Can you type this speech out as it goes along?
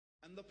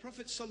And the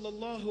Prophet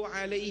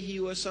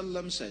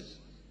ﷺ said,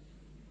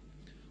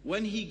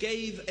 when he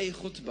gave a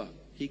khutbah,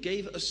 he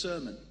gave a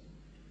sermon,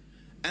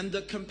 and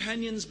the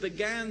companions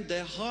began,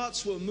 their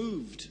hearts were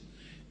moved,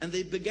 and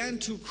they began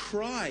to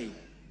cry,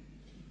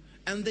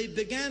 and they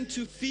began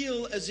to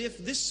feel as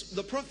if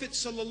the Prophet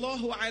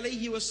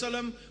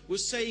ﷺ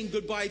was saying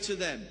goodbye to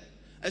them,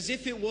 as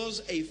if it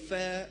was a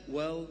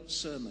farewell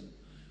sermon.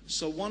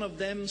 So one of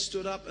them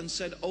stood up and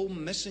said, "O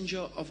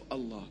Messenger of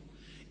Allah,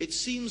 it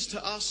seems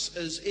to us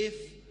as if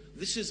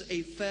this is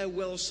a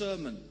farewell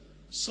sermon,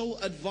 so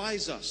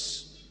advise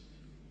us."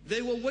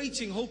 They were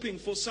waiting, hoping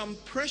for some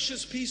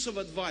precious piece of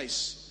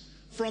advice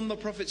from the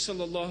Prophet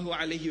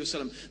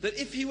ﷺ, that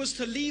if he was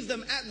to leave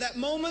them at that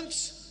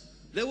moment,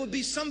 there would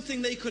be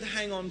something they could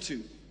hang on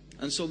to.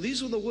 And so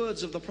these were the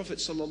words of the Prophet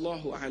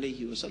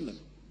ﷺ.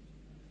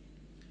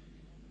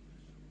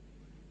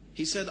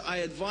 He said, "I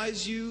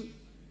advise you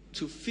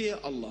to fear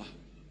Allah.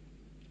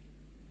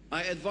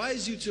 I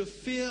advise you to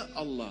fear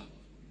Allah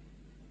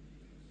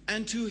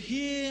and to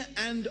hear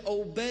and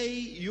obey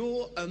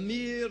your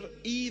Amir,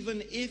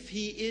 even if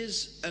he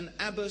is an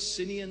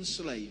Abyssinian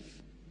slave."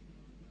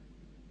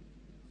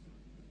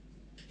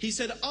 He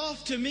said,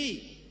 "After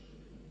me,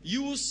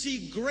 you will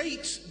see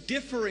great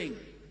differing.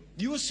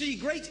 You will see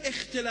great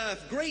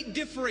ikhtilaf, great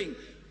differing."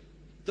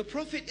 The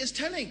Prophet is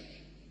telling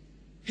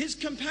his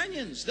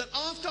companions that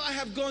after I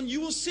have gone,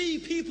 you will see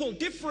people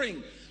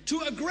differing to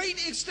a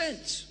great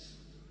extent.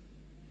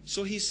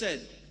 So he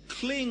said,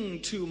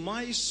 "Cling to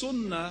my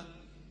sunnah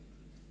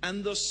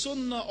and the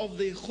sunnah of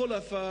the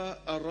Khulafa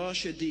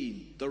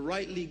ar-Rashideen, the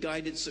rightly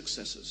guided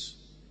successors,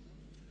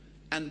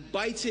 and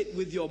bite it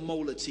with your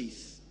molar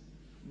teeth.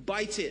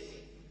 Bite it,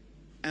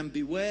 and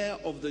beware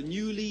of the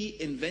newly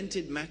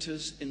invented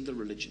matters in the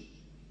religion."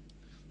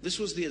 This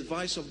was the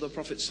advice of the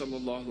Prophet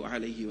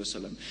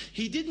ﷺ.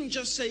 He didn't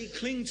just say,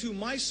 "Cling to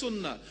my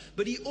sunnah,"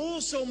 but he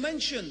also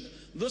mentioned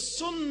the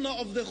sunnah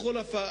of the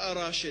Khulafa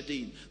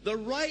ar-Rashideen, the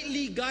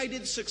rightly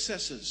guided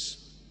successors,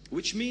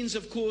 which means,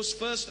 of course,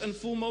 first and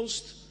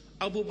foremost,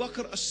 Abu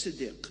Bakr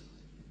as-Siddiq,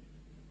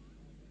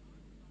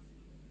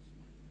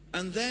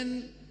 and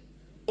then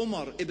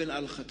Umar ibn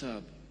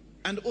al-Khattab,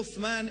 and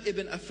Uthman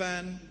ibn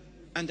Affan,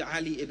 and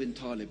Ali ibn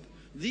Talib.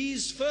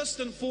 These first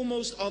and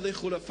foremost are the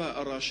Khulafa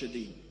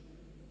ar-Rashideen.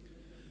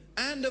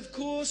 And of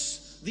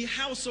course, the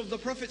house of the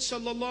Prophet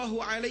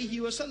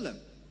ﷺ,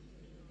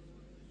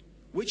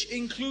 which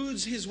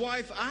includes his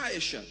wife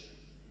Aisha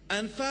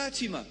and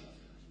Fatima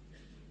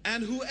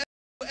and whoever